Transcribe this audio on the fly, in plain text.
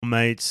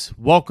mates.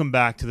 Welcome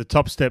back to the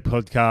Top Step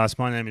Podcast.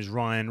 My name is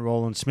Ryan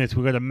Roland Smith.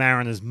 We've got a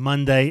Mariners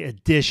Monday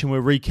edition.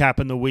 We're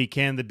recapping the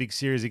weekend, the big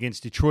series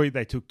against Detroit.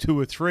 They took 2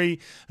 or 3. I'm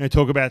going to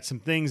talk about some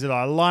things that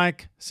I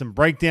like, some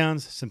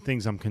breakdowns, some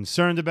things I'm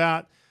concerned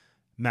about.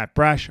 Matt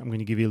Brash, I'm going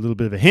to give you a little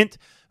bit of a hint.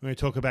 I'm going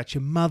to talk about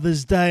your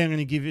Mother's Day. I'm going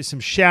to give you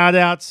some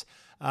shout-outs,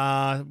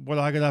 what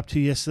I got up to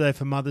yesterday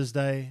for Mother's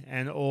Day,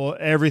 and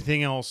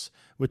everything else.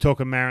 We're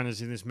talking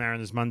Mariners in this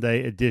Mariners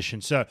Monday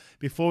edition. So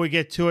before we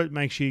get to it,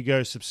 make sure you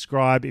go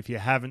subscribe if you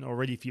haven't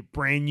already. If you're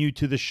brand new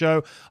to the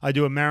show, I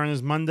do a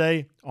Mariners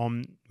Monday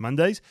on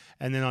Mondays,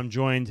 and then I'm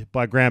joined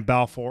by Grant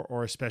Balfour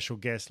or a special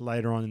guest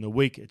later on in the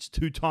week. It's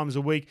 2 times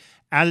a week.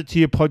 Add it to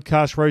your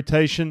podcast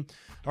rotation.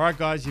 All right,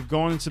 guys, you've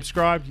gone and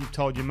subscribed. You've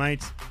told your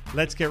mates.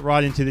 Let's get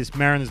right into this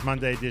Mariners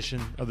Monday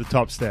edition of the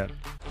Top Step.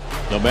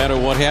 No matter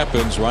what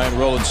happens, Ryan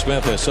Roland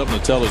Smith has something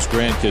to tell his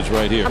grandkids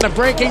right here. On the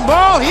breaking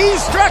ball, he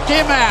struck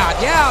him out.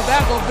 Yeah,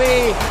 that will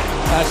be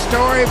a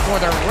story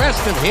for the rest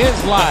of his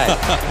life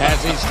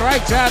as he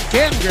strikes out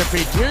Ken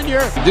Griffey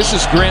Jr. This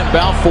is Grant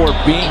Balfour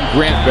being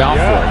Grant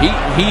Balfour. Yeah.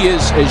 He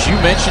is, as you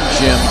mentioned,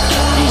 Jim,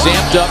 he's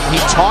amped up.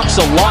 He talks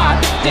a lot.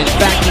 In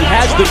fact, he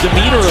has the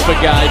demeanor of a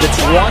guy that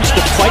wants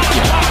to fight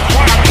you.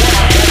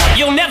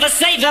 You'll never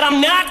say that I'm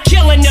not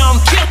killing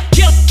them.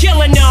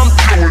 Killing them.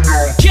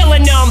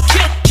 Killing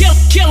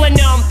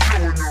them.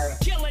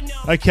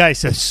 Okay,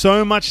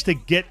 so much to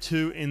get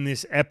to in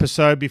this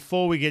episode.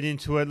 Before we get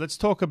into it, let's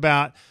talk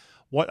about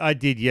what I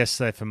did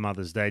yesterday for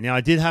Mother's Day. Now,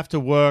 I did have to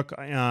work.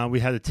 We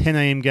had a 10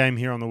 a.m. game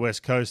here on the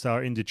West Coast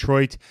in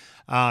Detroit.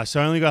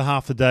 So I only got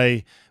half the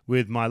day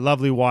with my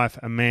lovely wife,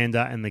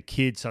 Amanda, and the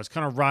kids. So I was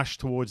kind of rushed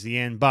towards the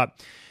end.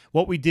 But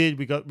what we did,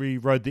 we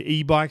rode the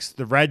e-bikes,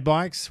 the Rad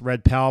bikes,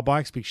 Rad Power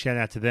Bikes, big shout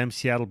out to them,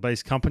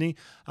 Seattle-based company,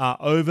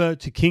 over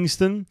to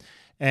Kingston.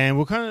 And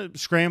we're kind of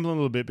scrambling a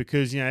little bit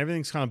because,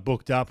 everything's kind of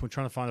booked up. We're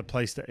trying to find a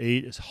place to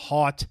eat. It's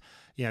hot.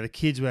 The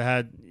kids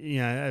had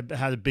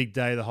a big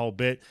day, the whole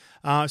bit.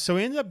 So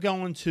we ended up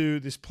going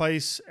to this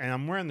place, and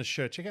I'm wearing the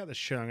shirt. Check out the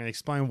shirt. I'm going to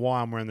explain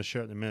why I'm wearing the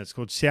shirt in a minute. It's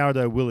called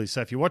Sourdough Willie's. So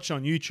if you watch it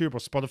on YouTube or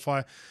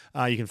Spotify,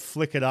 you can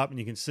flick it up and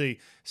you can see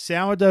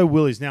Sourdough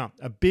Willie's. Now,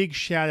 a big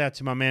shout out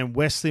to my man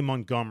Wesley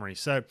Montgomery.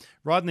 So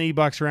riding the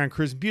e-bikes around,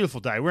 cruising, beautiful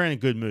day. We're in a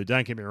good mood.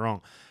 Don't get me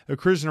wrong. We're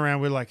cruising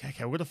around. We're like,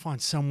 okay, we're going to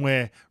find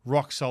somewhere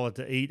rock solid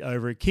to eat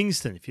over at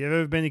Kingston. If you've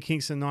ever been to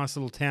Kingston, nice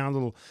little town,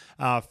 little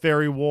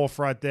ferry wharf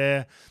right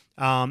there.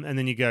 And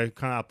then you go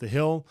kind of up the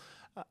hill.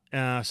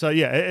 It's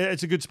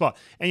a good spot.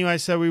 Anyway,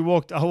 so I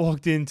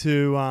walked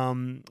into,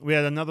 we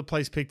had another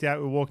place picked out.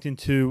 We walked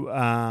into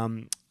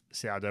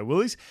Sourdough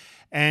Willie's,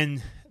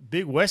 and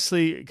Big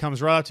Wesley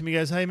comes right up to me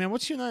and goes, "Hey, man,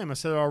 what's your name?" I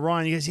said, "Oh,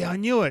 Ryan." He goes, "Yeah, I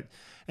knew it."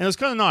 And it was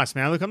kind of nice,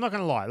 man. Look, I'm not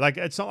going to lie. Like,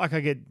 it's not like I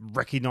get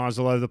recognized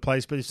all over the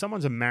place, but if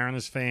someone's a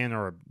Mariners fan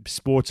or a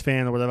sports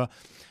fan or whatever,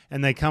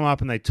 and they come up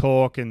and they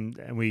talk and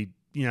we,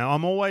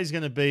 I'm always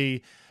going to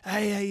be,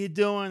 "Hey, how you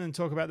doing?" and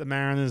talk about the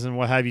Mariners and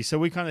what have you. So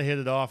we kind of hit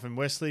it off. And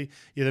Wesley,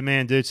 you're the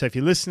man, dude. So if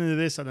you're listening to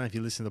this, I don't know if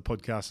you listen to the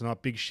podcast or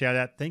not, big shout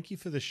out. Thank you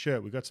for the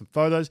shirt. We got some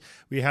photos.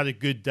 We had a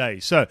good day.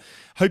 So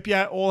hope you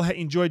all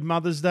enjoyed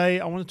Mother's Day.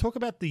 I want to talk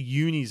about the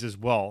unis as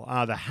well.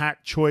 The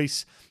hat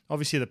choice.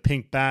 Obviously, the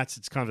pink bats,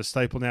 it's kind of a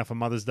staple now for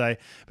Mother's Day.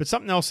 But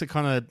something else that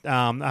kind of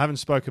I haven't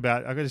spoke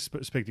about, I've got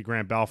to speak to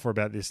Grant Balfour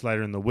about this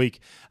later in the week.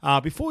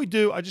 Before we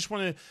do, I just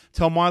want to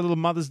tell my little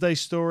Mother's Day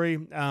story.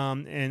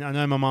 And I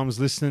know my mum's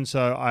listening,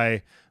 so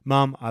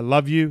Mum, I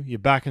love you. You're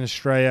back in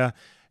Australia.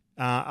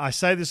 I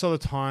say this all the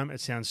time. It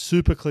sounds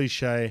super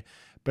cliche,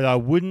 but I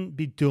wouldn't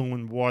be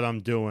doing what I'm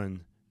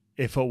doing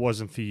if it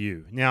wasn't for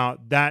you. Now,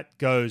 that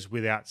goes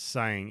without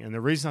saying. And the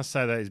reason I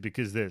say that is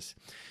because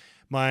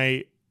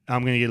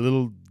I'm going to get a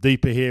little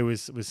deeper here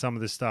with some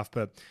of this stuff,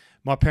 but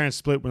my parents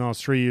split when I was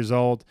 3 years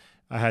old.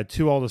 I had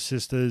 2 older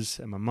sisters,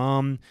 and my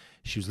mum,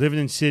 she was living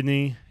in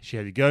Sydney. She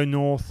had to go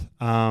north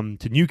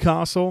to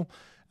Newcastle,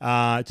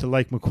 to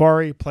Lake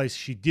Macquarie, a place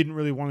she didn't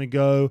really want to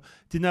go.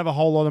 Didn't have a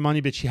whole lot of money,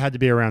 but she had to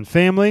be around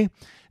family,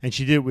 and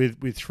she did it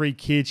with 3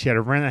 kids. She had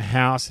to rent a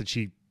house that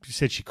she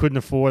said she couldn't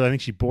afford. I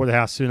think she bought a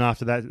house soon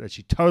after that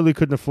she totally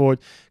couldn't afford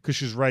because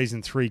she was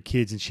raising 3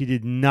 kids, and she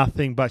did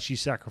nothing but she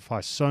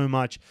sacrificed so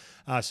much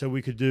so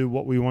we could do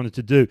what we wanted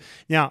to do.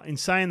 Now, in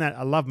saying that,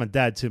 I love my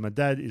dad too. My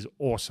dad is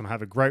awesome. I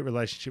have a great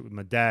relationship with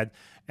my dad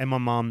and my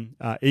mum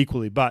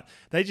equally, but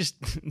they just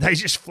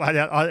flat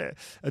out.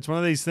 It's one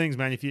of these things,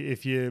 man.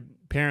 If your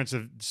parents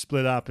have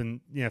split up,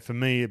 and for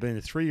me, being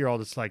a 3-year-old,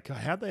 it's like, God,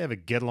 how'd they ever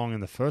get along in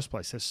the first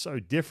place? They're so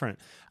different.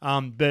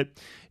 But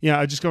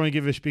I just want to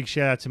give a big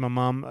shout out to my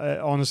mum.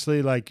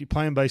 Honestly, like,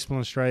 playing baseball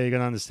in Australia, you're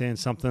gonna understand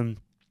something.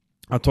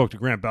 I talk to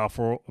Grant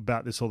Balfour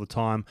about this all the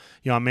time.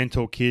 I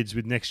mentor kids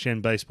with Next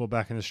Gen Baseball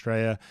back in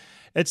Australia.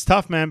 It's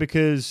tough, man,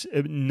 because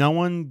no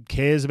one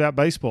cares about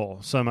baseball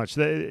so much.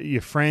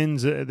 Your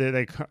friends,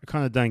 they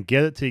kind of don't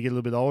get it till you get a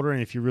little bit older,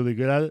 and if you're really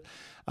good at it.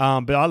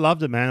 But I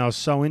loved it, man. I was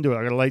so into it.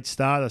 I got a late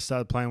start. I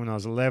started playing when I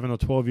was 11 or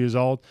 12 years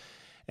old,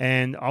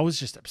 and I was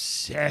just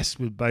obsessed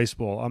with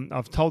baseball.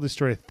 I've told this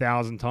story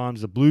 1,000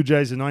 times. The Blue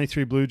Jays, the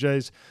 93 Blue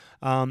Jays.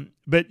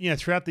 But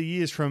throughout the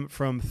years from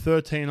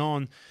 13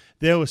 on,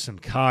 there were some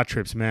car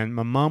trips, man.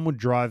 My mum would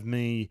drive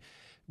me.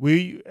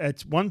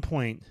 At one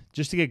point,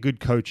 just to get good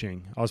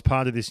coaching, I was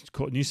part of this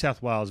called New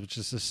South Wales, which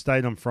is the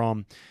state I'm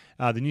from,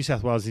 the New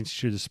South Wales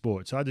Institute of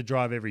Sport. So I had to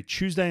drive every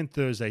Tuesday and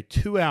Thursday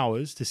 2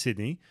 hours to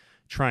Sydney,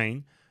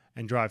 train,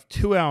 and drive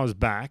 2 hours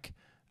back.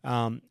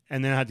 And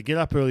then I had to get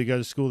up early, go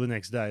to school the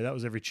next day. That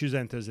was every Tuesday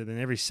and Thursday. Then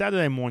every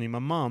Saturday morning, my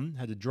mum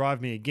had to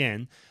drive me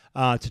again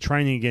to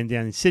training again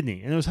down in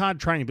Sydney. And it was hard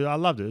training, but I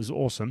loved it. It was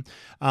awesome.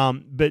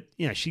 But,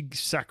 she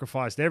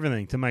sacrificed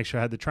everything to make sure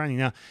I had the training.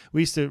 Now,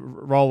 we used to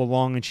roll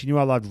along, and she knew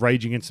I loved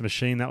Rage Against the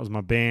Machine. That was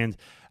my band.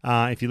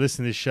 If you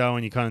listen to this show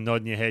and you kind of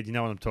nod in your head, you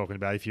know what I'm talking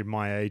about if you're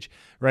my age.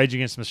 Rage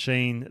Against the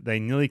Machine, they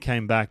nearly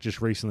came back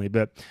just recently.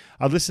 But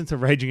I listened to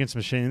Rage Against the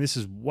Machine, and this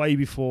is way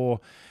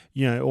before...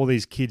 all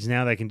these kids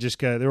now, they can just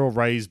go, they're all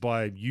raised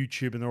by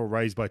YouTube and they're all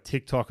raised by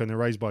TikTok and they're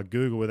raised by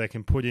Google, where they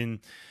can put in,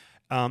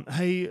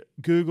 hey,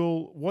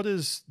 Google, what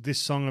is this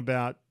song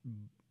about?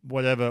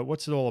 Whatever,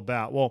 what's it all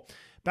about? Well,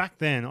 back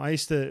then,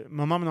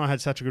 my mum and I had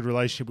such a good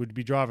relationship. We'd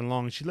be driving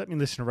along and she'd let me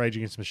listen to Rage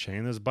Against the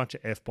Machine. There's a bunch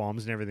of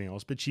F-bombs and everything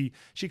else, but she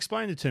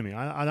explained it to me.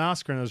 I'd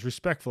ask her and I was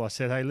respectful. I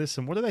said, hey,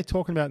 listen, what are they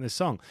talking about in this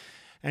song?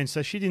 And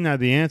so she didn't know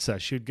the answer.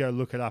 She would go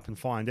look it up and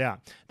find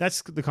out.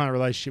 That's the kind of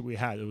relationship we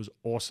had. It was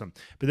awesome.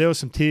 But there was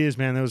some tears,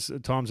 man. There was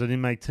times I didn't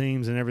make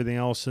teams and everything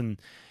else.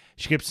 And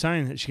she kept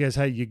saying that. She goes,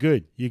 hey, you're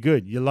good. You're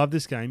good. You love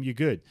this game. You're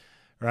good.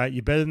 Right?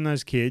 You're better than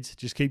those kids.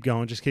 Just keep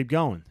going. Just keep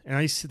going. And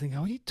I used to think,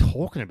 what are you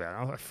talking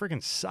about? I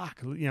freaking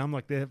suck. I'm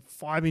like, they're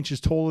 5 inches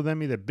taller than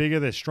me. They're bigger.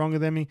 They're stronger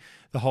than me.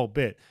 The whole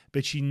bit.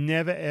 But she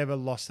never, ever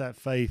lost that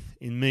faith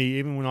in me.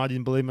 Even when I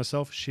didn't believe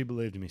myself, she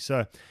believed in me.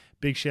 So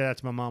big shout out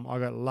to my mom. I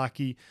got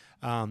lucky.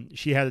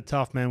 She had it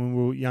tough, man, when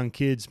we were young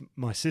kids,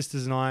 my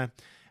sisters and I,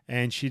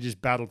 and she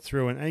just battled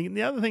through. And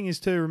the other thing is,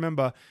 too,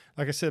 remember,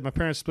 like I said, my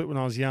parents split when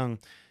I was young,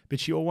 but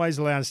she always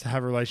allowed us to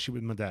have a relationship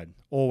with my dad.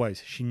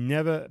 Always. She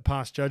never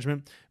passed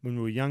judgment when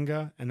we were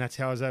younger, and that's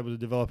how I was able to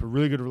develop a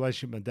really good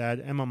relationship with my dad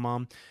and my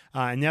mom.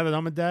 And now that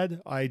I'm a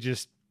dad,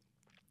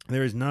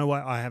 there is no way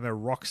I have a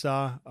rock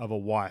star of a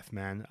wife,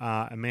 man.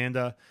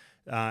 Amanda,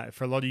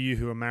 for a lot of you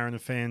who are Mariner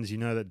fans, you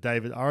know that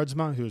David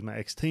Ardsma, who was my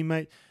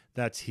ex-teammate,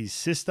 that's his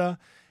sister.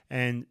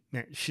 And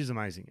man, she's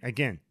amazing.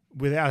 Again,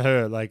 without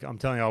her, I'm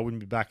telling you, I wouldn't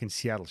be back in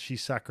Seattle. She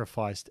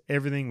sacrificed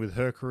everything with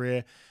her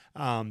career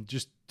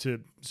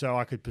so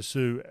I could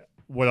pursue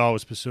what I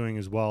was pursuing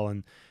as well.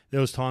 And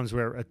there was times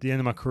where at the end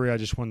of my career, I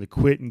just wanted to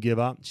quit and give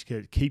up. She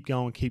said, keep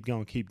going, keep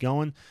going, keep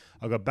going.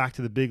 I got back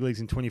to the big leagues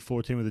in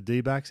 2014 with the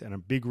D-backs, and a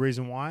big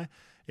reason why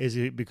is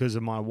because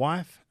of my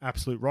wife,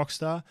 absolute rock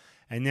star.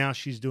 And now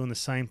she's doing the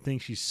same thing.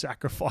 She's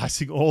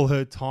sacrificing all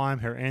her time,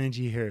 her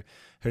energy, her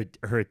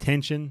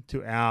attention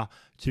to our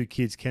two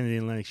kids, Kennedy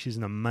and Lennox. She's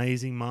an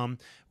amazing mom.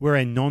 We're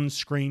a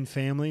non-screen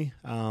family.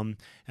 And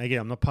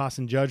again, I'm not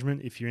passing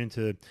judgment. If you're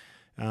into,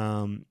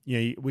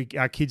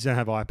 our kids don't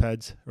have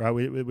iPads, right?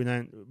 We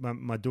don't.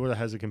 My daughter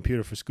has a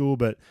computer for school,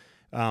 but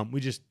we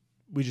just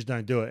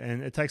don't do it,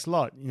 and it takes a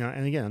lot,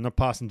 And again, I'm not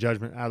passing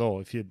judgment at all.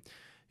 If you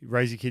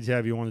raise your kids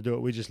however you want to do it,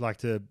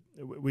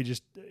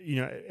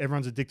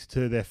 everyone's addicted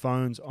to their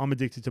phones. I'm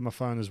addicted to my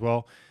phone as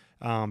well.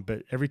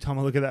 But every time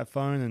I look at that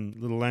phone and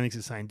little Lennox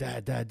is saying,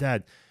 Dad, Dad,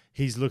 Dad,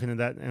 he's looking at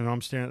that and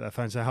I'm staring at that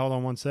phone. So hold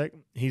on one sec.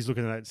 He's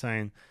looking at that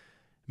saying,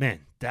 man,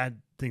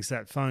 Dad thinks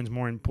that phone's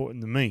more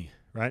important than me,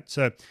 right?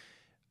 So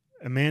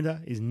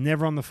Amanda is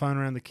never on the phone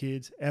around the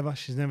kids, ever.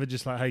 She's never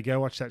just like, hey,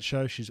 go watch that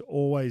show. She's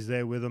always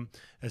there with them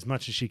as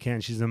much as she can.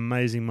 She's an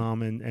amazing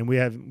mom, and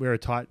we're a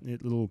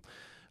tight-knit little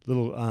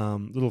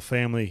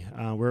family.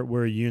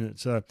 We're a unit.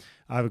 So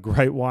I have a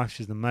great wife.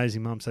 She's an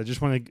amazing mom. So I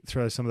just want to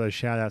throw some of those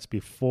shout outs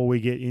before we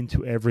get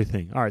into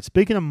everything. All right.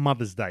 Speaking of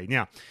Mother's Day,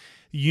 now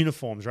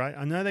uniforms, right?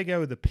 I know they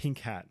go with the pink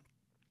hat.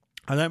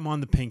 I don't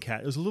mind the pink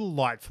hat. It was a little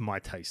light for my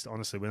taste,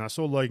 honestly. When I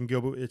saw Logan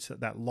Gilbert, it's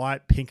that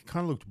light pink. It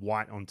kind of looked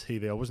white on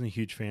TV. I wasn't a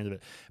huge fan of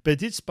it. But it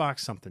did spark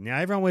something. Now,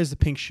 everyone wears the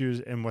pink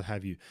shoes and what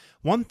have you.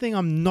 One thing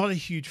I'm not a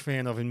huge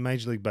fan of in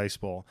Major League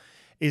Baseball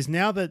is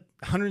now that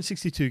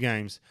 162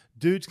 games,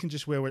 dudes can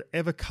just wear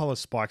whatever color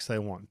spikes they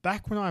want.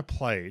 Back when I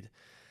played,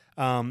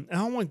 and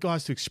I want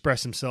guys to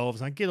express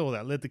themselves, and I get all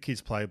that, let the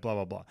kids play, blah,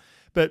 blah, blah.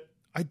 But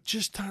I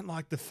just don't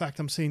like the fact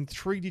I'm seeing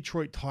 3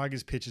 Detroit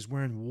Tigers pitchers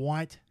wearing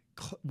white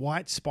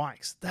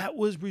spikes. That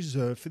was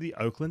reserved for the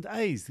Oakland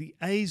A's. The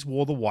A's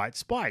wore the white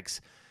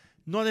spikes.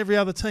 Not every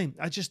other team.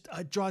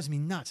 It drives me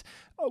nuts.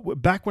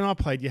 Back when I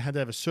played, you had to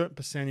have a certain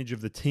percentage of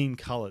the team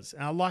colors.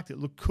 And I liked it. It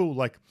looked cool.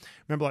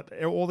 Remember,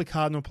 all the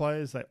Cardinal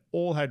players, they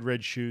all had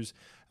red shoes.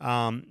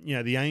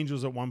 The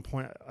Angels at one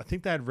point, I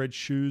think they had red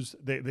shoes.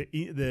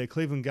 The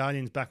Cleveland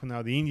Guardians, back when they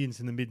were the Indians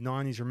in the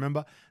mid-'90s,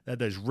 remember? They had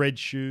those red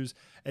shoes.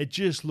 It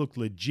just looked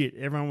legit.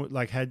 Everyone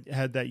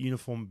had that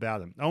uniform about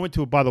them. I went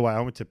to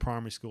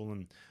primary school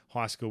and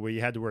high school where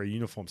you had to wear a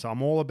uniform. So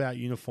I'm all about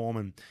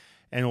uniform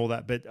and all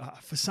that. But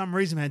for some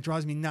reason, man, it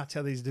drives me nuts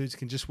how these dudes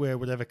can just wear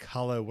whatever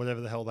color,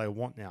 whatever the hell they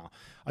want now.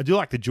 I do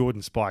like the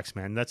Jordan spikes,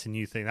 man. That's a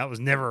new thing. That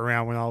was never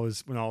around when I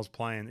was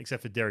playing,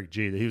 except for Derek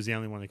Jeter. He was the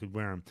only one that could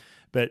wear them.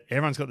 But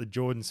everyone's got the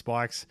Jordan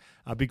spikes.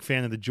 I'm a big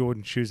fan of the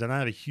Jordan shoes. I don't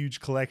have a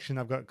huge collection.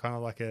 I've got kind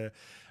of like an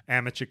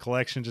amateur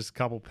collection, just a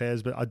couple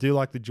pairs. But I do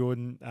like the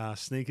Jordan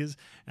sneakers,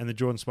 and the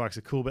Jordan spikes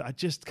are cool. But I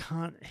just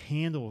can't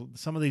handle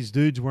some of these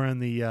dudes wearing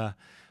the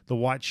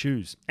white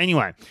shoes.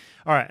 Anyway,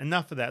 all right,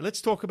 enough of that.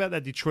 Let's talk about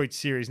that Detroit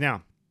series.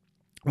 Now,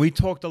 we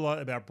talked a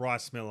lot about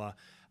Bryce Miller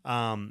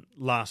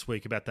last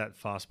week about that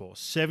fastball,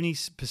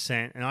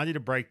 70%, and I did a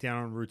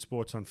breakdown on Root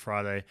Sports on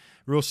Friday,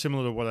 real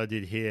similar to what I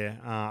did here.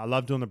 I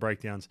love doing the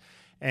breakdowns,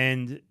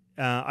 and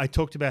I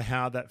talked about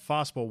how that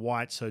fastball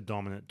white's so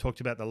dominant.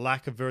 Talked about the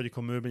lack of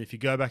vertical movement. If you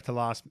go back to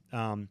last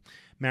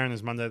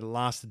Mariners Monday, the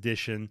last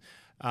edition,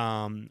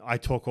 I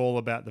talk all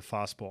about the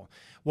fastball.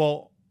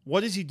 Well,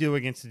 what does he do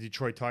against the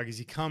Detroit Tigers?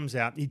 He comes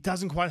out. He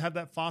doesn't quite have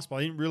that fastball.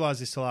 I didn't realize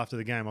this till after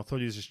the game. I thought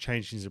he was just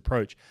changing his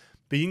approach.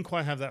 But he didn't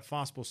quite have that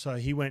fastball. So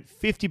he went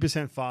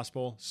 50%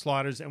 fastball,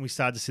 sliders, and we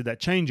started to see that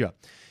changeup.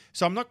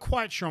 So I'm not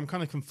quite sure. I'm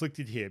kind of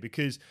conflicted here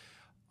because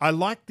I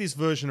like this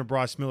version of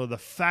Bryce Miller, the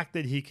fact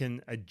that he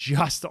can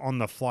adjust on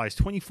the fly. He's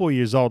 24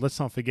 years old. Let's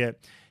not forget.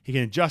 He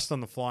can adjust on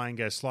the fly and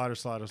go slider,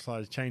 slider,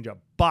 slider, changeup.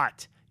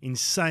 But in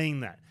saying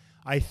that,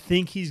 I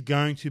think he's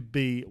going to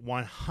be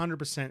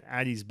 100%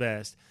 at his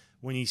best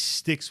when he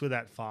sticks with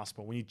that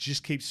fastball, when he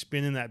just keeps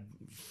spinning that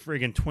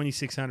friggin'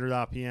 2,600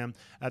 RPM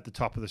at the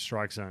top of the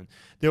strike zone.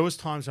 There was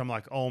times I'm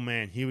like, oh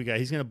man, here we go.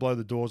 He's going to blow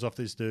the doors off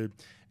this dude.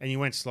 And he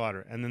went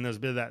slider. And then there's a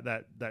bit of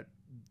that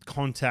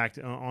contact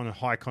on a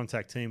high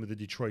contact team with the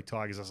Detroit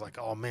Tigers. I was like,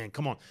 oh man,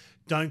 come on.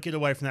 Don't get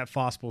away from that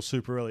fastball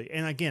super early.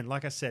 And again,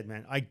 like I said,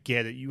 man, I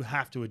get it. You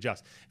have to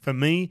adjust. For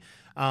me,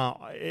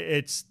 I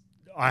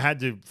had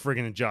to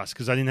friggin' adjust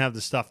because I didn't have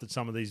the stuff that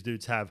some of these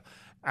dudes have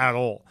at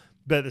all.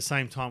 But at the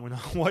same time, when I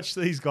watch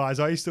these guys,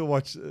 I used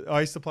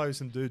to play with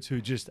some dudes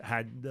who just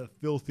had the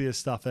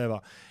filthiest stuff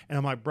ever. And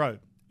I'm like, bro,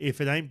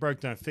 if it ain't broke,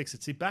 don't fix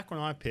it. See, back when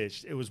I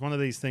pitched, it was one of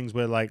these things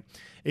where, like,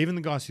 even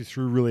the guys who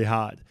threw really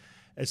hard,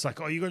 it's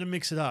like, oh, you got to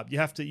mix it up. You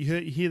have to,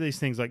 you hear these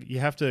things like you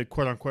have to,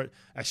 quote unquote,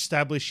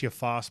 establish your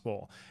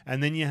fastball.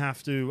 And then you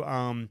have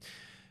to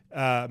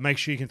make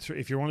sure you can,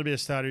 if you want to be a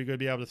starter, you've got to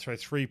be able to throw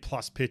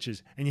 3+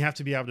 pitches, and you have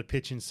to be able to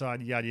pitch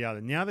inside, yada,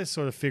 yada. Now they're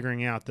sort of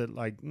figuring out that,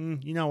 like,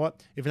 you know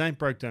what? If it ain't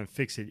broke, don't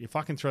fix it. If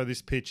I can throw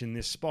this pitch in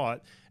this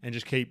spot and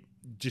just keep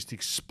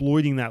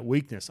exploiting that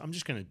weakness, I'm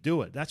just going to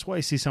do it. That's why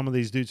you see some of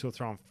these dudes who are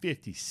throwing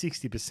 50,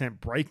 60%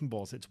 breaking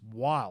balls. It's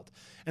wild.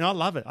 And I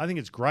love it. I think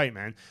it's great,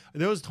 man.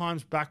 There was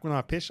times back when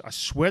I pitched, I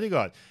swear to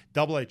God,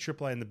 AA,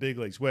 AAA in the big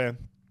leagues, where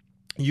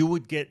you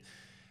would get,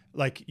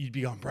 like, you'd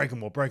be going breaking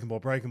ball, breaking ball,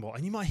 breaking ball,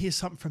 and you might hear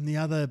something from the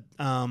other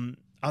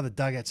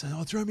dugouts saying,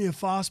 "Oh, throw me a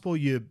fastball,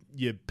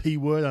 you P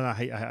word." And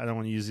I don't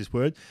want to use this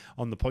word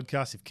on the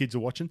podcast if kids are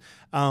watching.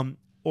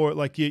 Or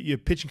like your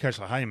pitching coach,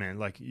 like, "Hey man,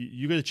 like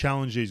you got to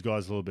challenge these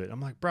guys a little bit."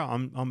 I'm like, "Bro,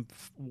 I'm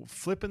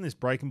flipping this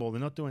breaking ball.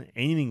 They're not doing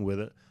anything with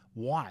it.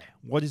 Why?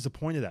 What is the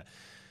point of that?"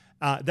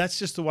 That's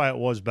just the way it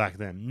was back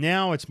then.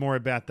 Now it's more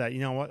about that. You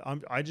know what?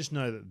 I just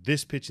know that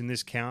this pitch in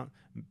this count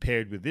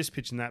paired with this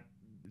pitch in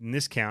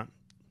this count.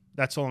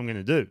 That's all I'm going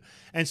to do.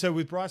 And so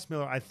with Bryce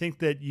Miller, I think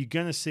that you're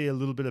going to see a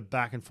little bit of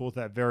back and forth,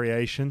 that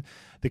variation.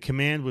 The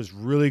command was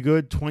really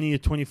good. 20 or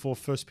 24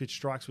 first pitch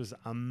strikes was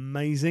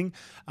amazing.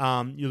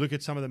 You look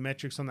at some of the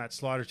metrics on that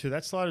slider too.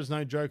 That slider is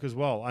no joke as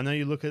well. I know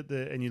you look at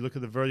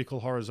the vertical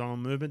horizontal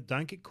movement.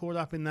 Don't get caught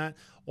up in that.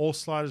 All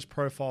sliders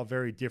profile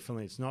very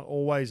differently. It's not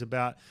always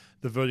about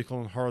the vertical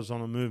and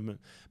horizontal movement.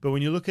 But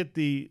when you look at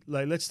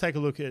let's take a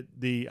look at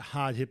the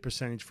hard hit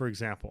percentage, for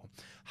example.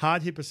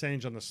 Hard hit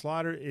percentage on the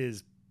slider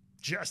is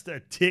just a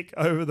tick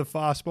over the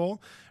fastball,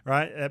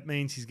 right? That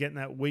means he's getting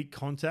that weak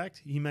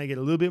contact. He may get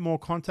a little bit more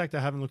contact. I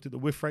haven't looked at the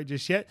whiff rate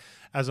just yet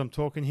as I'm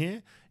talking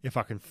here, if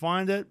I can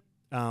find it,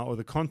 or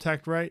the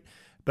contact rate.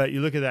 But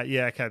you look at that,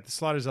 yeah, okay, the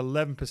slider's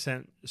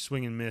 11%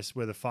 swing and miss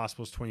where the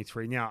fastball's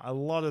 23. Now, a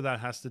lot of that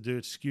has to do,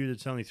 it's skewed,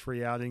 it's only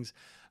 3 outings.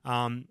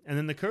 And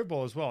then the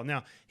curveball as well.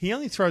 Now, he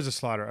only throws a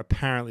slider,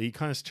 apparently. He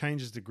kind of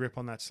changes the grip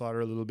on that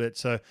slider a little bit.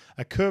 So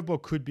a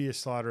curveball could be a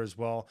slider as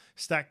well.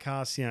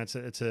 StatCast,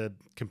 it's a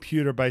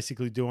computer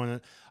basically doing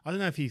it. I don't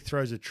know if he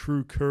throws a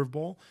true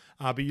curveball,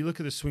 but you look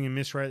at the swing and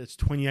miss rate, it's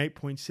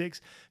 28.6.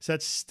 So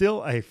that's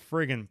still a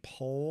friggin'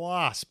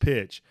 plus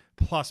pitch.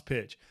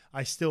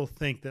 I still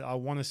think that I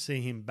want to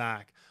see him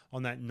back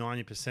on that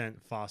 90%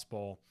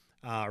 fastball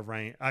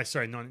range. Not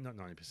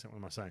 90%, what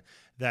am I saying?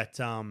 That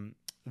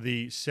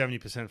the 70%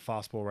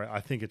 fastball rate. I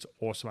think it's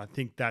awesome. I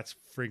think that's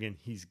friggin'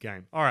 his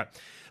game. All right,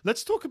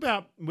 let's talk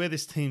about where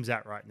this team's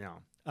at right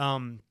now.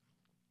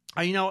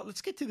 You know what?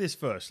 Let's get to this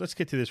first. Let's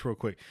get to this real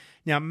quick.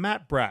 Now,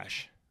 Matt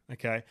Brash,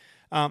 okay?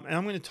 And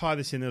I'm going to tie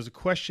this in. There was a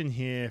question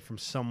here from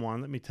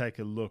someone. Let me take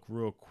a look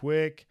real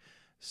quick.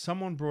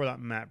 Someone brought up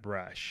Matt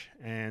Brash,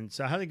 and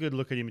so I had a good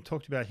look at him. We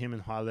talked about him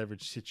in high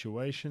leverage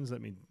situations.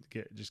 Let me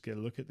get a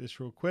look at this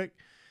real quick.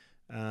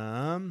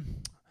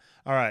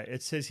 All right,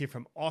 it says here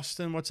from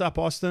Austin. What's up,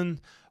 Austin?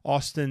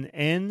 Austin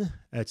N.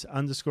 It's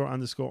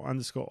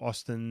 _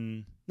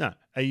 Austin. No,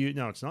 AU.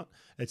 No, it's not.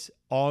 It's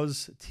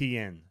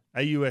OzTN.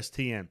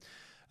 AUSTN.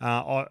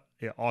 Yeah,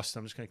 Austin.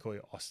 I'm just going to call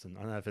you Austin.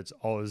 I don't know if it's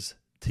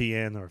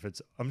OzTN or if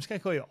it's. I'm just going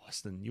to call you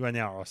Austin. You are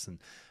now Austin,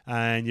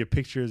 and your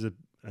picture is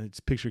It's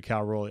a picture of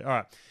Cal Raleigh. All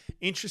right.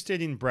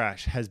 Interested in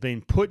Brash. Has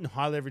been put in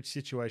high leverage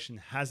situation.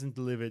 Hasn't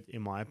delivered,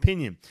 in my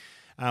opinion.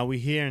 We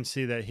hear and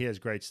see that he has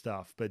great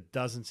stuff, but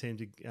doesn't seem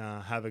to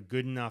have a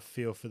good enough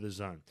feel for the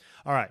zone.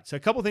 All right. So a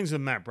couple of things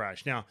with Matt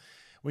Brash. Now,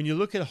 when you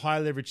look at high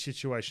leverage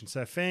situations,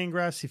 so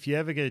Fangraphs, if you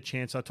ever get a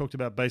chance, I talked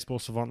about Baseball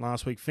Savant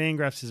last week.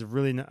 Fangraphs is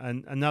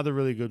another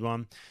really good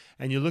one.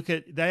 And you look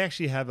at, they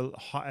actually have a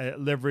high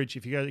leverage.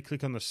 If you go to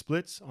click on the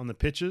splits on the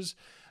pitches,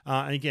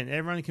 and again,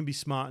 everyone can be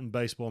smart in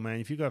baseball, man.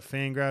 If you've got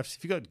Fangraphs,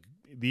 if you've got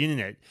the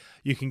internet,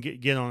 you can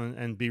get on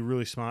and be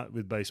really smart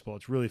with baseball.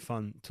 It's really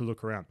fun to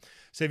look around.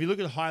 So if you look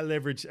at high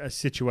leverage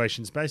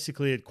situations,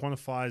 basically it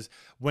quantifies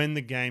when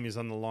the game is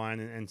on the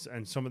line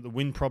and some of the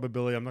win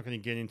probability. I'm not going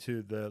to get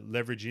into the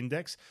leverage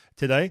index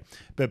today,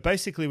 but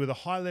basically with a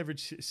high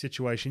leverage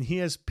situation, he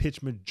has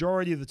pitched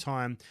majority of the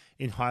time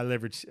in high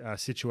leverage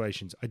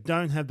situations. I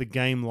don't have the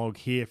game log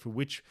here for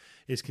which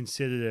is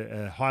considered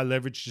a high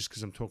leverage, just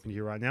because I'm talking to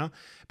you right now.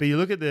 But you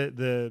look at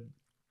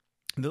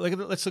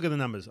let's look at the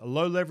numbers. A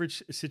low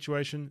leverage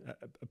situation,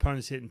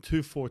 opponent's hitting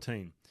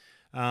 214.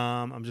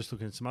 I'm just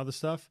looking at some other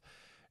stuff.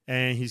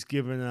 And he's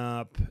given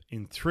up,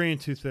 in 3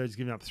 2/3,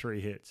 given up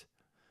 3 hits.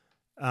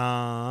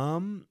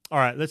 All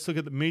right, let's look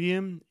at the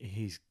medium.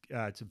 It's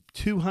a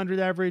 200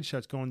 average, so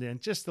it's gone down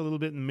just a little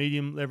bit in the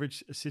medium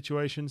leverage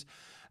situations.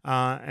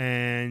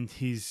 And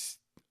he's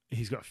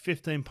got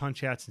 15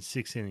 punch outs in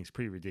 6 innings.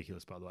 Pretty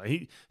ridiculous, by the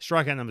way.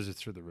 Strikeout numbers are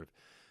through the roof.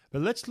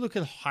 But let's look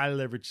at high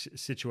leverage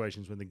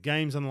situations when the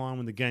game's on the line,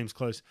 when the game's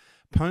close.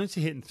 Opponents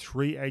are hitting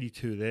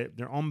 382.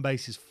 Their on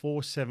base is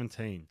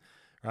 417.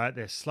 Right,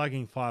 they're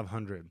slugging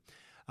 500,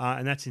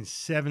 and that's in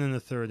 7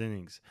 1/3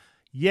 innings.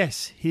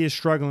 Yes, he is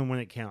struggling when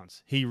it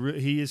counts.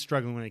 He is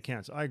struggling when it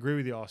counts. I agree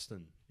with you,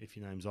 Austin. If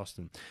your name's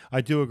Austin,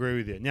 I do agree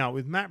with you. Now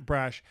with Matt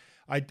Brash,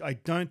 I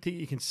don't think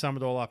you can sum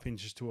it all up in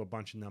just to a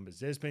bunch of numbers.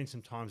 There's been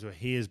some times where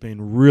he has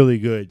been really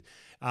good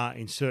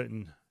in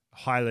certain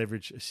high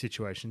leverage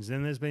situations.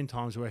 Then there's been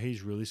times where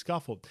he's really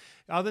scuffled.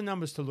 Other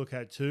numbers to look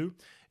at too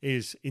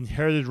is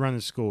inherited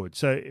runners scored.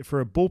 So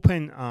for a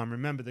bullpen,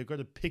 remember, they've got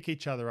to pick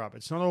each other up.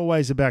 It's not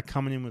always about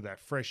coming in with that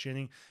fresh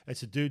inning.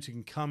 It's the dudes who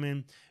can come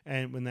in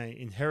and when they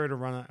inherit a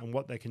runner and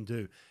what they can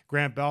do.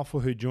 Grant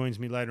Balfour, who joins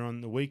me later on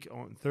in the week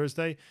on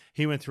Thursday,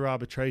 he went through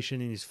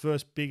arbitration in his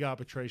first big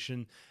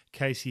arbitration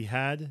case he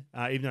had,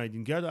 even though he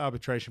didn't go to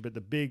arbitration, but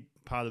the big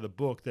part of the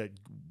book that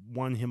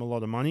won him a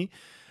lot of money.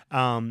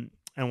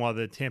 And why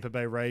the Tampa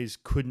Bay Rays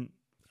couldn't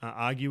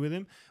argue with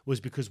him was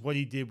because what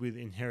he did with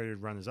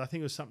inherited runners. I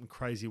think it was something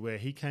crazy where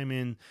he came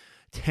in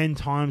 10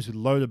 times with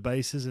loaded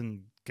bases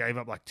and gave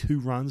up like 2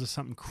 runs or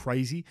something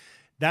crazy.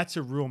 That's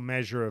a real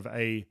measure of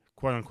a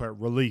quote-unquote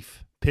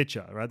relief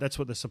pitcher, right? That's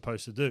what they're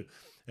supposed to do.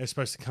 They're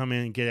supposed to come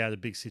in and get out of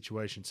big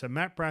situations. So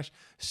Matt Brash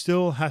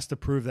still has to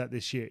prove that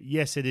this year.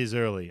 Yes, it is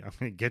early. I'm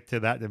going to get to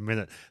that in a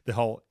minute. The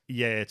whole,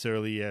 it's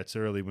early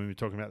when we're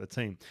talking about the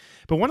team.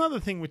 But one other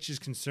thing which is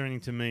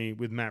concerning to me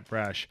with Matt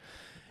Brash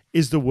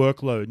is the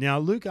workload. Now,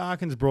 Luke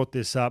Arkins brought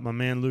this up, my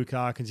man Luke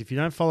Arkins. If you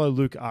don't follow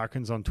Luke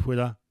Arkins on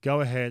Twitter, go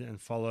ahead and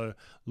follow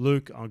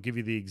Luke. I'll give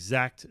you the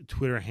exact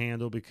Twitter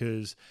handle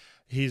because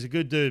he's a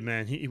good dude,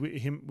 man.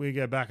 We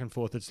go back and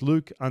forth. It's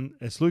Luke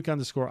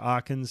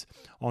 _Arkins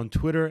on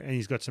Twitter, and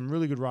he's got some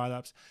really good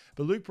write-ups.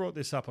 But Luke brought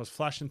this up. I was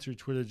flashing through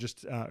Twitter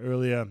just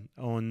earlier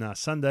on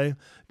Sunday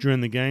during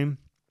the game,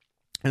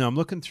 and I'm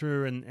looking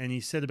through, and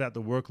he said about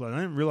the workload. I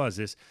didn't realize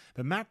this,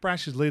 but Matt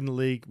Brash is leading the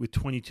league with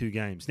 22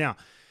 games. Now,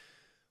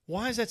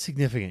 why is that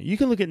significant? You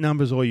can look at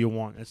numbers all you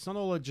want. It's not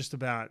all just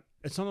about,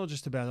 is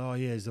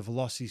the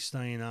velocity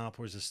staying up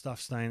or is the stuff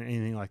staying,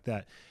 anything like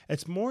that.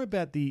 It's more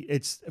about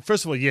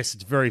first of all, yes,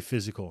 it's very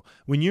physical.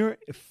 When you're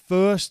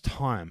first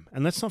time,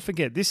 and let's not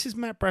forget, this is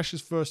Matt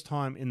Brash's first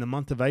time in the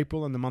month of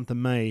April and the month of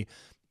May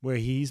where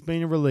he's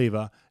been a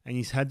reliever and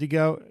he's had to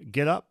go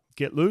get up,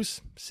 get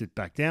loose, sit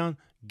back down,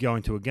 go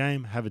into a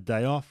game, have a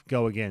day off,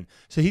 go again.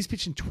 So he's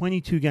pitching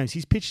 22 games.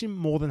 He's pitching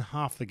more than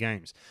half the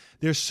games.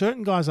 There are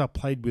certain guys I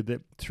played with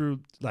that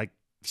through like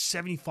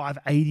 75,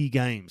 80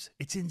 games.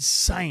 It's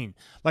insane.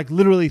 Like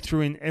literally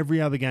threw in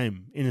every other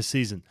game in a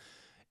season.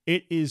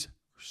 It is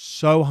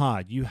so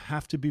hard. You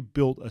have to be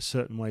built a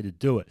certain way to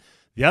do it.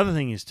 The other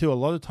thing is too, a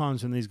lot of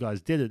times when these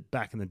guys did it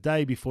back in the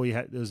day before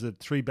there was a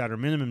 3-batter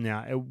minimum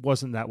now, it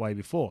wasn't that way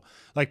before.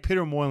 Like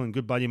Peter Moylan,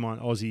 good buddy of mine,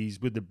 Aussie,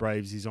 he's with the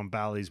Braves, he's on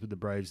Bally's with the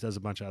Braves, does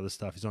a bunch of other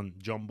stuff. He's on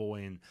John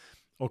Boy and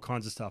all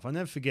kinds of stuff. I'll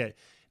never forget,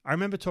 I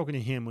remember talking to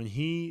him when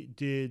he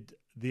did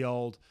the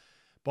old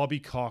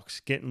Bobby Cox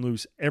getting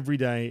loose every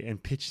day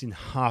and pitched in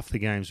half the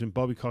games when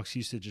Bobby Cox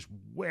used to just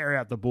wear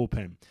out the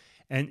bullpen.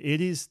 And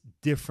it is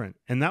different.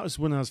 And that was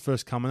when I was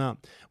first coming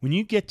up. When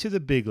you get to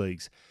the big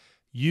leagues,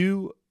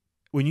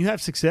 when you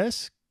have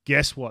success,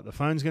 guess what? The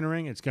phone's going to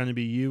ring. It's going to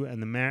be you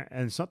and and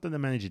it's not that the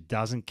manager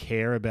doesn't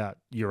care about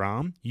your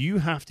arm. You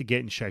have to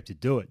get in shape to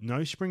do it.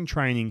 No spring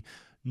training,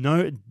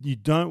 No, you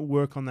don't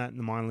work on that in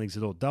the minor leagues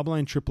at all. Double A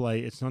and Triple A,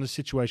 it's not a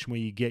situation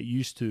where you get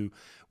used to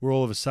where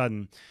all of a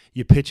sudden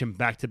you're pitching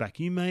back to back.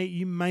 You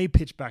may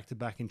pitch back to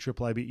back in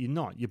Triple A, but you're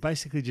not. You're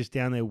basically just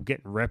down there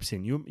getting reps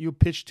in. You'll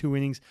pitch 2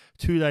 innings,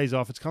 2 days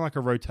off. It's kind of like a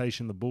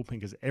rotation in the bullpen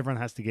because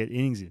everyone has to get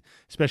innings in,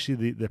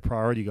 especially the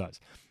priority guys.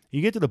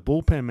 You get to the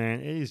bullpen,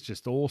 man, it is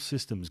just all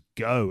systems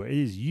go. It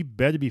is, you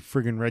better be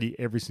friggin' ready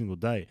every single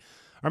day.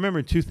 I remember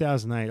in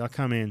 2008, I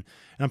come in, and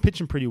I'm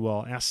pitching pretty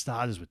well. Our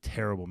starters were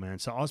terrible, man.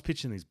 So I was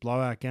pitching these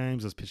blowout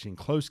games. I was pitching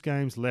close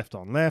games, left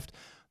on left.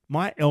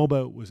 My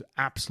elbow was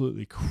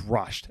absolutely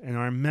crushed. And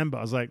I remember,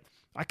 I was like,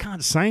 I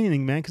can't say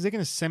anything, man, because they're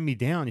going to send me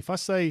down. If I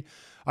say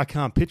I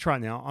can't pitch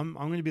right now, I'm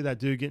going to be that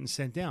dude getting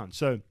sent down.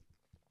 So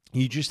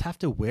you just have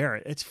to wear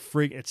it.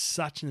 It's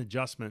such an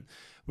adjustment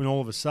when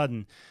all of a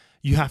sudden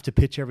you have to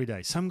pitch every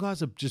day. Some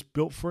guys are just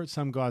built for it.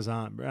 Some guys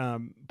aren't.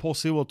 Paul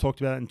Sewell talked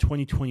about it in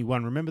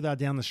 2021. Remember that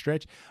down the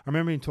stretch? I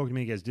remember him talking to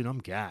me. He goes, dude, I'm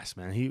gassed,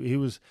 man. He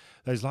was,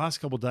 those last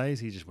couple of days,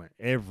 he just went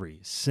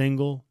every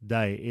single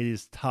day. It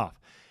is tough.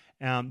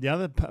 The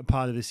other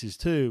part of this is,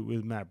 too,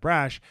 with Matt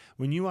Brash,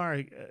 when you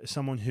are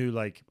someone who,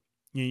 like,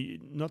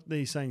 not that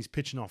he's saying he's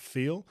pitching off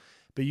feel,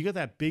 but you got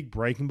that big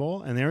breaking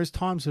ball, and there is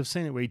times I've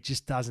seen it where he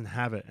just doesn't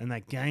have it, and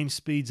that game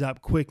speeds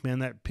up quick, man.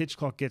 That pitch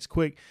clock gets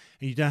quick,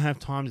 and you don't have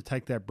time to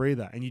take that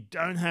breather, and you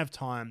don't have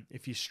time,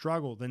 if you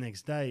struggle the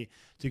next day,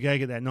 to go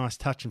get that nice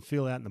touch and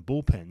feel out in the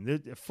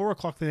bullpen. At 4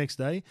 o'clock the next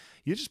day,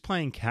 you're just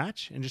playing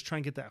catch and just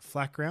trying to get that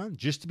flat ground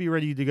just to be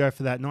ready to go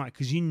for that night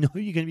because you know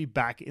you're going to be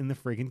back in the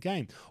friggin'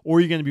 game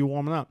or you're going to be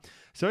warming up.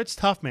 So it's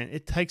tough, man.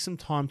 It takes some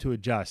time to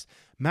adjust.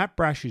 Matt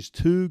Brash is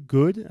too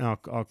good, and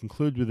I'll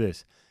conclude with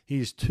this. He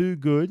is too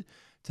good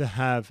to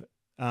have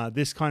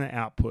this kind of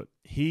output.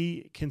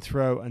 He can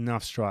throw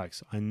enough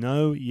strikes. I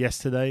know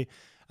yesterday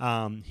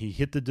he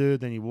hit the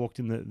dude, then he walked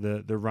in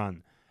the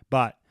run.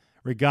 But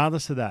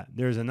regardless of that,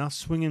 there's enough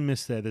swing and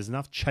miss there. There's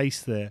enough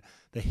chase there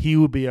that he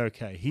will be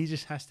okay. He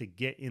just has to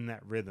get in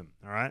that rhythm,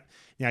 all right?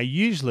 Now,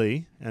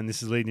 usually, and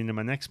this is leading into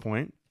my next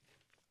point,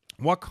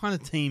 what kind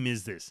of team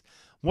is this?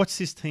 What's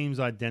this team's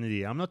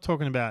identity? I'm not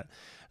talking about,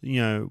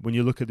 when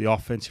you look at the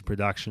offensive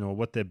production or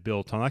what they're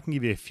built on. I can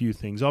give you a few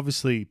things.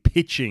 Obviously,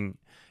 pitching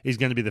is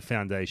going to be the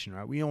foundation,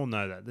 right? We all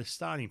know that. The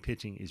starting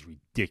pitching is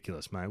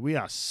ridiculous, mate. We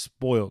are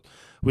spoiled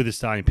with the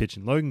starting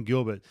pitching. Logan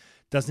Gilbert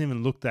doesn't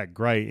even look that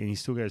great, and he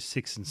still goes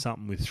 6 and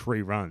something with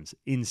 3 runs.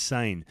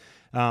 Insane.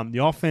 The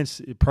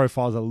offense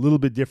profile is a little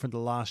bit different to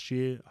last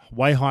year.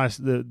 Way higher.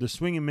 The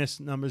swing and miss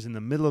numbers in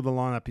the middle of the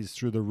lineup is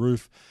through the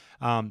roof.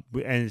 And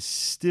it's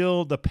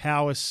still, the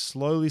power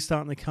slowly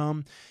starting to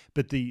come,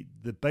 but the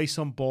base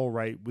on ball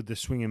rate with the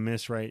swing and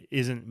miss rate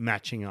isn't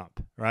matching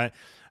up, right?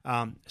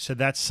 So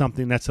that's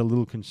something that's a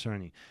little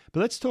concerning.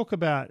 But let's talk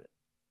about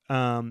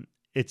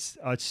it's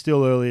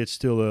still early. It's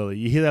still early.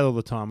 You hear that all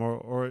the time,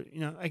 or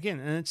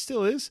again, and it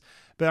still is.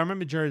 But I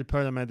remember Jerry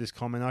DePoto made this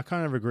comment. I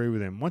kind of agree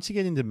with him. Once you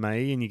get into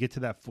May and you get to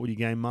that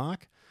 40-game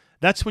mark,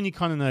 that's when you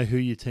kind of know who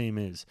your team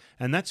is.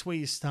 And that's where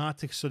you start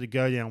to sort of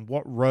go down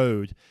what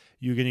road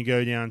you're going to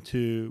go down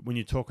to when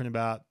you're talking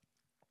about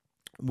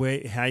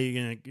how you're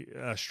going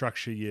to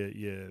structure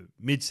your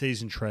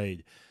mid-season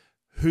trade.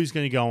 Who's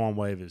going to go on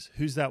waivers?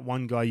 Who's that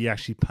one guy you're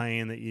actually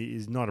paying that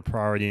is not a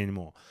priority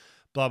anymore?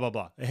 Blah, blah,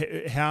 blah.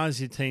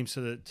 How's your team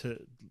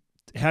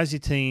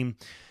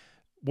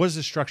what does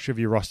the structure of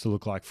your roster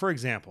look like? For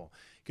example,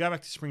 go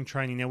back to spring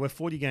training. Now, we're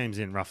 40 games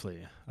in,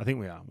 roughly. I think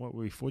we are. What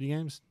were we, 40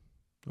 games?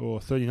 Or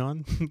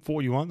 39?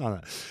 41? I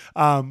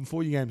don't know.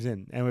 40 games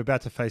in, and we're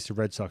about to face the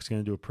Red Sox.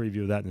 Going to do a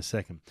preview of that in a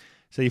second.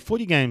 So you're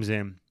 40 games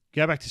in.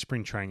 Go back to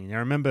spring training. Now,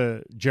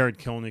 remember, Jared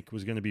Kelenic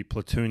was going to be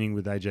platooning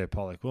with A.J.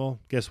 Pollock. Well,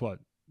 guess what?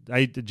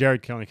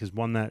 Jared Kelenic has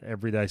won that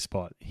everyday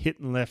spot.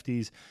 Hitting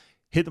lefties,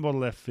 hit the ball to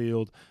left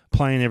field,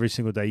 playing every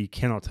single day. You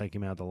cannot take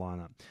him out of the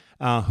lineup.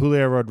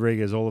 Julio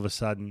Rodriguez, all of a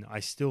sudden, I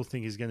still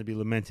think is going to be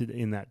lamented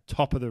in that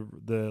top of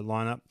the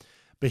lineup,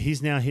 but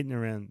he's now hitting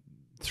around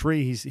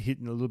 3. He's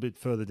hitting a little bit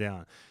further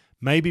down.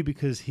 Maybe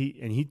because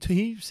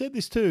he said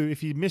this too,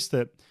 if you missed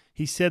it,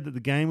 he said that the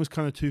game was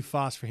kind of too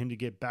fast for him to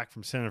get back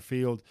from center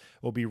field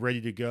or be ready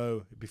to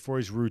go before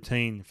his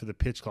routine for the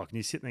pitch clock. And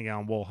he's sitting there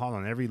going, well, hold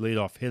on, every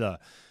leadoff hitter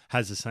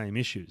has the same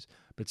issues.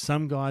 But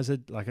some guys, are,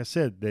 like I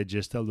said, they're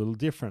just a little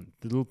different.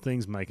 The little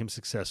things make them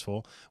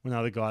successful when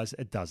other guys,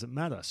 it doesn't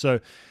matter. So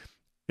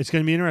it's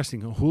going to be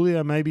interesting.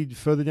 Julio may be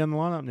further down the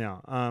lineup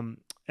now.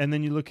 And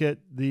then you look at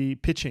the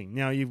pitching.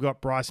 Now you've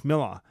got Bryce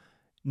Miller.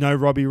 No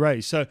Robbie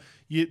Ray. So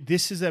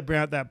this is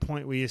about that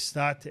point where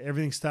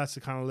everything starts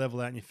to kind of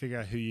level out and you figure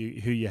out who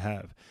you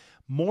have.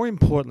 More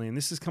importantly, and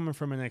this is coming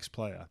from an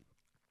ex-player,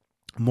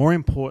 more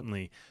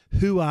importantly,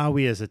 who are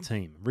we as a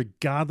team?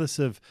 Regardless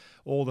of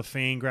all the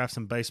fan graphs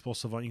and baseball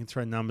savant, you can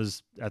throw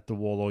numbers at the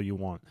wall all you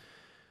want.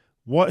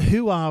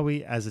 Who are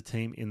we as a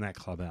team in that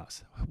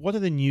clubhouse? What are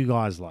the new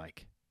guys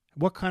like?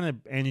 What kind of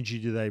energy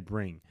do they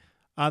bring?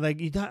 By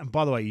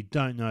the way, you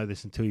don't know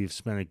this until you've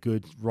spent a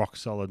good,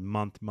 rock-solid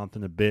month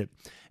and a bit,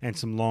 and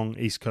some long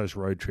East Coast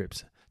road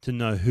trips to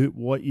know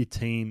what your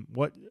team,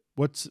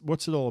 what's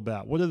it all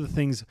about? What are the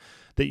things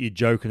that you're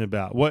joking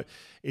about? What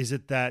is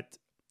it that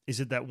Is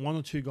it that one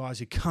or two guys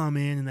who come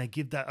in and they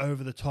give that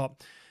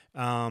over-the-top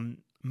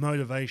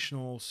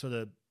motivational sort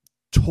of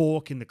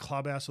talk in the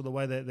clubhouse or the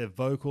way they're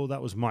vocal?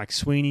 That was Mike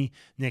Sweeney.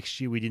 Next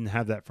year, we didn't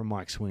have that from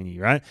Mike Sweeney,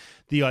 right?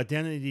 The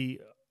identity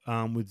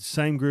with the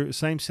same group,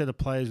 same set of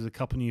players with a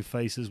couple new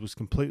faces was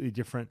completely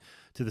different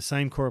to the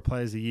same core of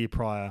players the year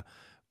prior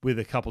with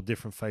a couple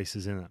different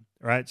faces in it,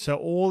 right? So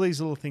all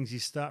these little things, you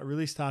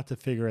really start to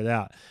figure it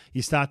out.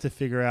 You start to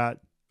figure out,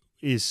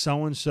 is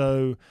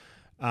so-and-so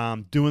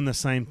doing the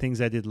same things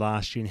they did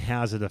last year, and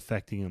how's it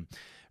affecting them?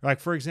 Like,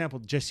 for example,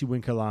 Jesse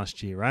Winker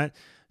last year, right?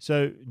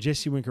 So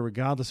Jesse Winker,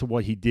 regardless of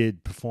what he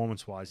did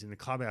performance-wise in the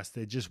clubhouse,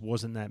 there just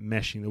wasn't that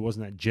meshing. There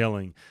wasn't that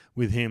gelling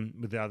with him,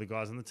 with the other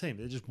guys on the team.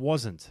 There just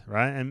wasn't,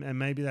 right? And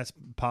maybe that's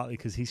partly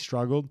because he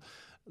struggled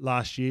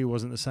last year. He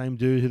wasn't the same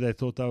dude who they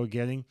thought they were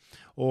getting.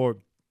 Or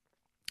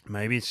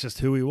maybe it's just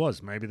who he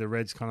was. Maybe the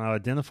Reds kind of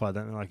identified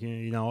that and they're like,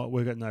 you know what,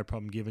 we've got no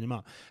problem giving him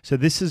up. So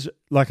this is,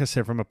 like I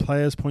said, from a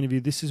player's point of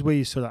view, this is where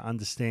you sort of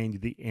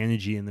understand the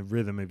energy and the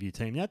rhythm of your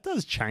team. Now, it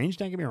does change,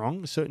 don't get me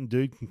wrong. A certain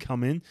dude can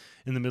come in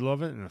the middle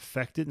of it and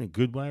affect it in a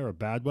good way or a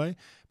bad way.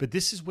 But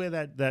this is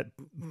where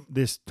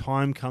this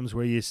time comes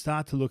where you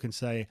start to look and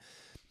say,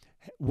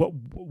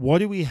 what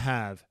do we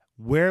have?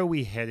 Where are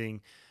we heading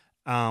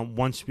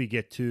once we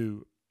get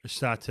to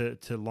start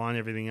to line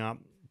everything up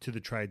to the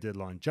trade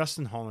deadline?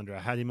 Justin Hollander, I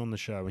had him on the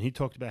show, and he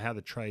talked about how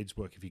the trades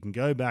work. If you can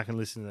go back and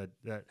listen to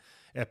that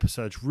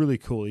episode, it's really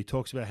cool. He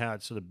talks about how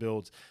it sort of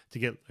builds to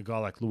get a guy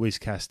like Luis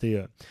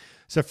Castillo.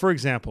 So, for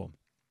example,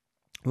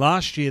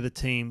 last year the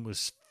team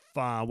was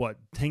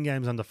 10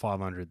 games under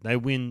 500. They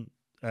win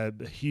a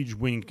huge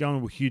winning, going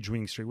on a huge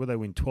winning streak where they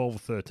win 12 or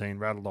 13,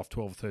 rattled off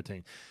 12 or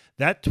 13.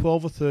 That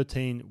 12 or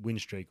 13 win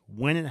streak,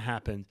 when it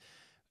happened,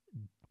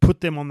 put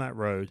them on that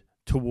road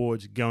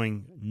towards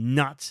going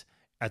nuts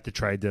at the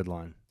trade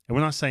deadline. And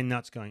when I say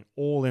nuts, going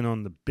all in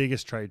on the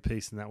biggest trade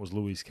piece, and that was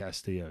Luis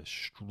Castillo,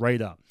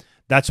 straight up.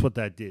 That's what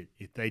that did.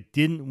 If they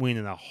didn't win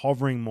and are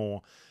hovering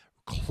more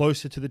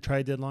closer to the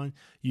trade deadline,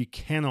 you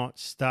cannot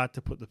start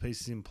to put the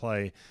pieces in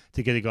play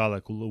to get a guy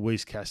like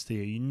Luis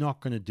Castillo. You're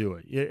not going to do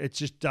it. It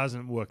just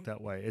doesn't work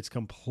that way. It's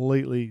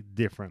completely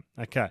different.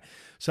 Okay.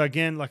 So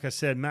again, like I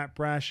said, Matt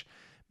Brash,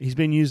 he's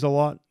been used a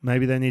lot.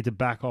 Maybe they need to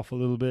back off a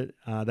little bit.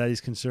 That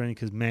is concerning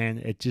because, man,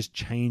 it just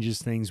changes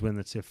things when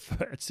it's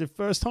their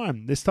first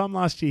time. This time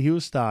last year, he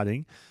was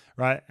starting,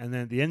 right? And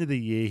then at the end of the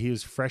year, he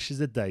was fresh as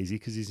a daisy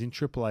because he's in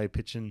AAA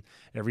pitching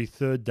every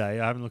third day.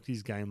 I haven't looked at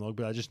his game log,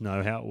 but I just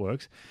know how it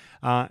works.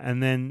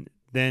 And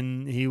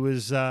then he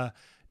was the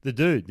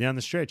dude down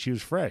the stretch. He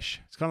was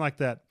fresh. It's kind of like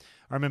that.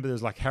 I remember there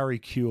was like Harry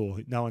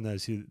Kuehl. No one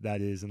knows who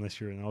that is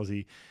unless you're an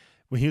Aussie.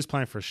 When he was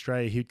playing for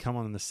Australia, he'd come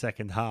on in the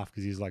second half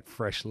because he was like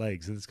fresh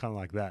legs, and it's kind of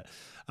like that.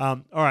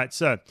 All right,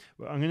 so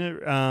I'm going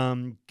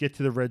to get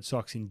to the Red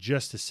Sox in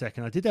just a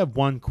second. I did have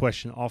one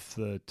question off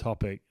the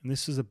topic, and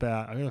this is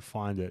about, I got to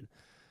find it.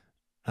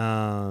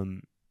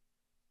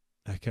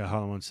 Okay,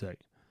 hold on one sec.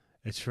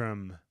 It's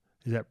from,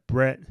 is that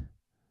Brett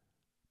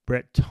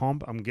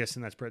Tomp? I'm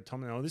guessing that's Brett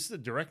Tomp. No, this is a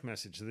direct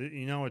message.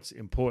 You know it's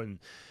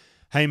important.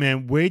 Hey,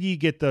 man, where do you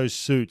get those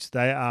suits?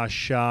 They are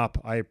sharp.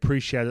 I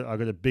appreciate it. I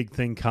got a big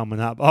thing coming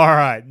up. All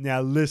right.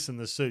 Now, listen,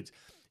 the suits.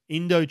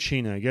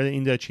 Indochino. Go to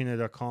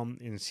Indochino.com.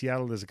 In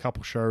Seattle, there's a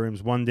couple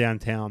showrooms, one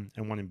downtown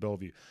and one in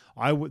Bellevue.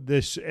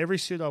 Every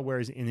suit I wear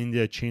is an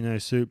Indochino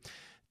suit.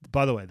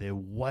 By the way, they're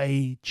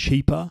way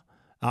cheaper.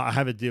 I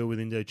have a deal with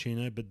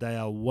Indochino, but they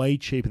are way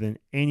cheaper than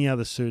any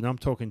other suit. And I'm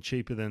talking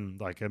cheaper than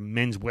like a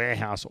Men's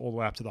Warehouse all the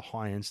way up to the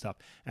high-end stuff.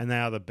 And they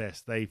are the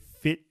best. They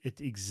fit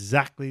it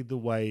exactly the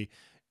way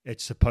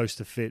it's supposed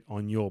to fit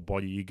on your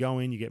body. You go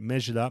in, you get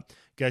measured up.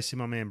 Go see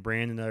my man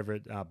Brandon over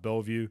at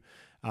Bellevue.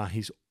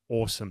 He's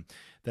awesome.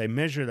 They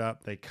measure it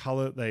up. They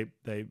color. They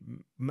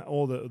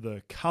all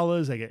the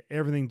colors. They get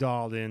everything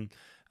dialed in.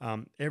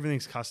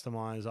 Everything's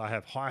customized. I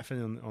have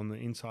hyphen on the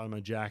inside of my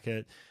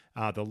jacket.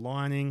 The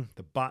lining,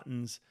 the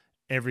buttons,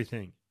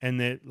 everything.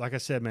 And like I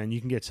said, man, you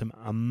can get some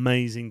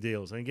amazing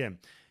deals. And again,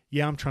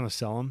 yeah, I'm trying to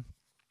sell them.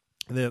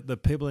 The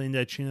people in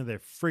Indochino, they're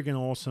friggin'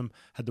 awesome.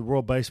 Had the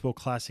World Baseball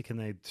Classic, and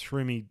they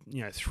threw me,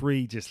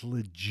 3 just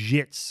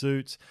legit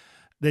suits.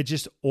 They're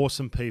just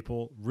awesome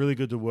people, really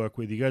good to work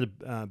with. You go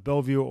to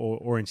Bellevue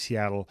or in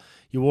Seattle,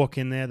 you walk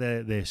in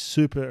there, they're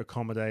super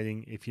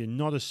accommodating. If you're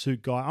not a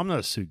suit guy, I'm not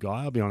a suit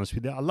guy, I'll be honest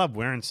with you. I love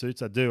wearing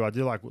suits. I do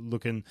like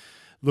looking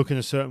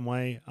a certain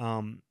way,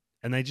 and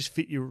they just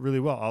fit you really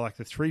well. I like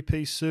the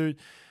 3-piece suit.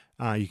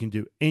 You can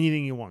do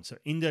anything you want. So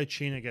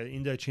Indochino, go to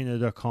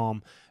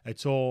Indochino.com.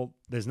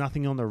 There's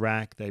nothing on the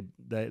rack.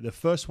 The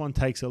first one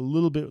takes a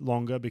little bit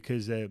longer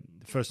because the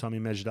first time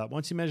you measured up.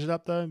 Once you measured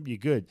up, though, you're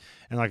good.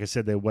 And like I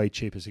said, they're way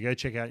cheaper. So go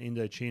check out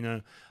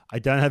Indochino. I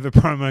don't have a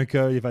promo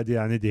code. If I did,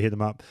 I need to hit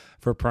them up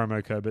for a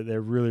promo code, but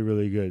they're really,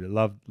 really good. I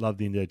love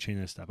the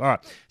Indochino stuff. All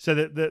right. So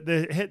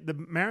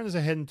the Mariners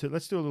are heading to,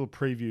 let's do a little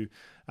preview.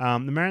 The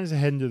Mariners are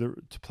heading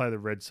to play the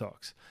Red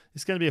Sox.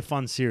 It's going to be a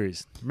fun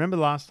series. Remember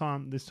last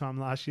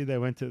year they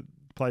went to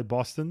play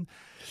Boston?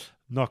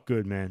 Not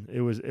good, man. It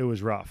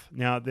was rough.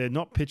 Now, they're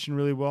not pitching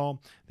really well.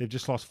 They've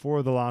just lost 4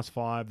 of the last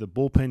 5. The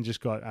bullpen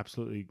just got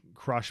absolutely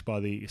crushed by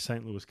the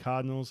St. Louis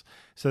Cardinals.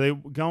 So they're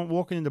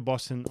walking into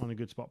Boston on a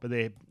good spot, but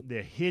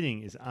their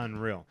hitting is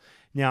unreal.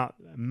 Now,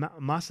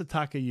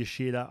 Masataka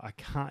Yoshida,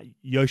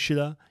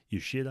 Yoshida,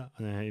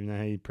 I don't even know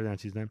how you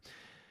pronounce his name.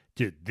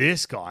 Dude,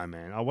 this guy,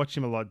 man, I watched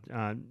him a lot.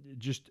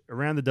 Just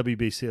around the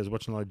WBC, I was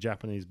watching a lot of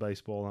Japanese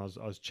baseball, and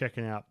I was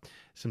checking out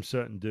some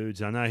certain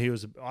dudes. I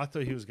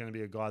thought he was going to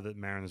be a guy that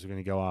Mariners were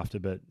going to go after,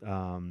 but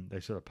they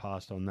sort of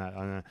passed on that.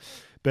 I know,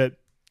 but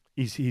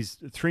he's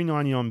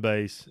 390 on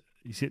base.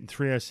 He's hitting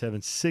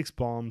 307, 6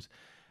 bombs.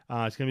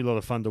 It's going to be a lot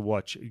of fun to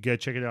watch. Go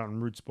check it out on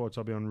Root Sports.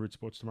 I'll be on Root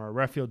Sports tomorrow.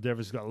 Rafael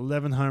Devers got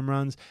 11 home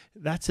runs.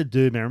 That's a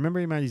dude, man.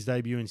 Remember he made his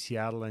debut in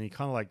Seattle, and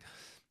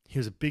he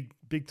was a big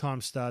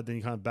time stud, then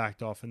he kind of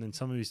backed off, and then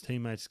some of his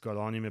teammates got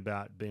on him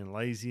about being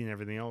lazy and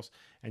everything else,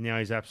 and now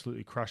he's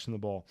absolutely crushing the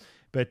ball.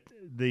 But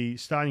the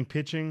starting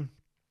pitching,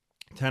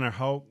 Tanner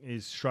Holt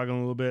is struggling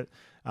a little bit.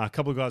 A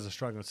couple of guys are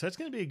struggling. So it's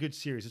going to be a good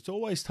series. It's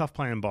always tough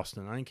playing in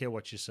Boston. I don't care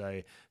what you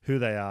say, who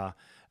they are,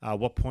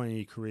 what point in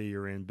your career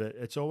you're in, but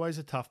it's always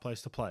a tough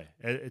place to play.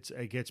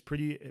 It gets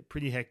pretty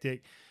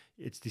hectic.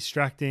 It's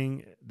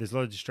distracting. There's a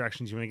lot of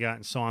distractions. You want to go out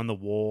and sign the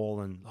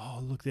wall and, oh,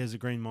 look, there's a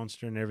green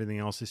monster and everything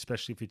else,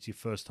 especially if it's your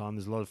first time.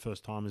 There's a lot of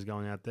first-timers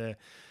going out there.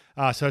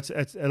 So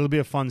it'll be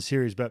a fun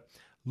series, but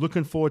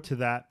looking forward to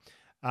that.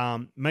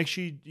 Make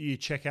sure you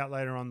check out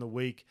later on the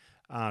week.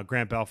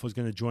 Grant Balfour is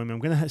going to join me. I'm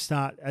going to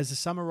start, as the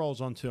summer rolls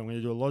on too, I'm going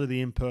to do a lot of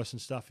the in-person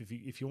stuff.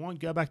 If you want,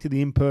 go back to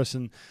the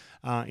in-person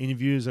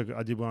interviews.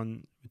 I did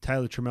one with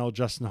Taylor Trammell,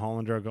 Justin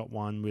Hollander. I got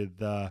one with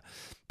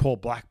Paul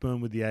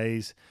Blackburn with the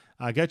A's.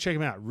 Go check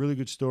them out. Really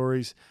good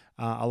stories.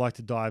 I like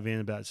to dive in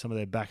about some of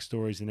their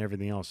backstories and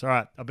everything else. All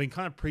right, I've been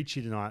kind of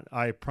preachy tonight.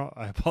 I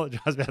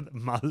apologize about the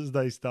Mother's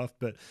Day stuff,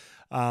 but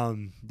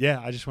I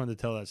just wanted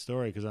to tell that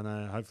story because I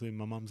know hopefully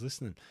my mom's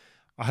listening.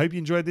 I hope you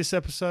enjoyed this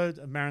episode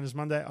of Mariners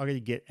Monday. I got to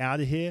get out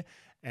of here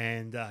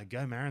and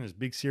go Mariners.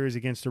 Big series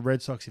against the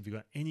Red Sox. If you've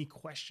got any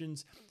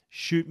questions,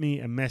 shoot me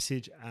a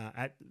message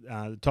at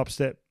the Top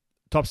Step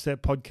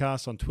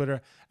Podcast on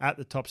Twitter, at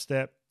the Top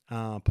Step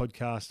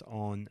Podcast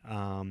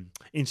on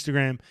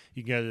Instagram.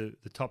 You can go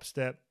to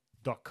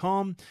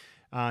thetopstep.com.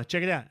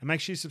 Check it out and make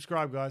sure you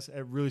subscribe, guys.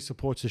 It really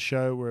supports the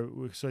show.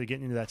 We're sort of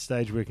getting into that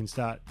stage where we can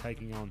start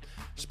taking on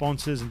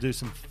sponsors and do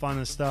some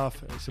funner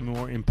stuff, some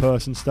more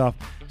in-person stuff.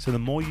 So the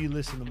more you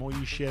listen, the more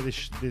you share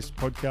this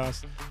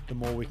podcast, the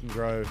more we can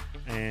grow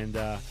and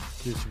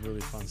do some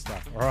really fun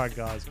stuff. All right,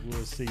 guys,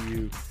 we'll see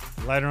you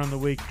later on the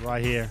week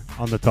right here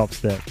on the Top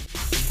Step.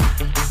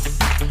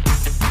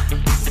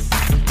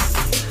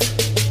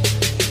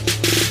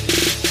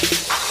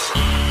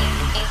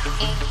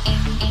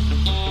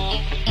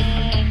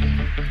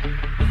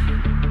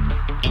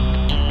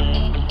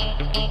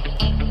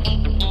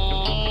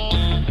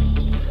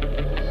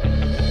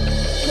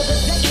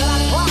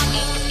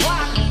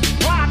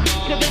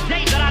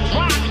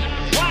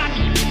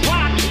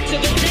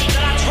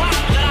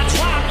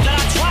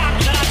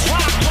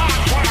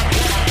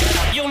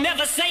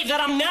 That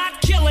I'm not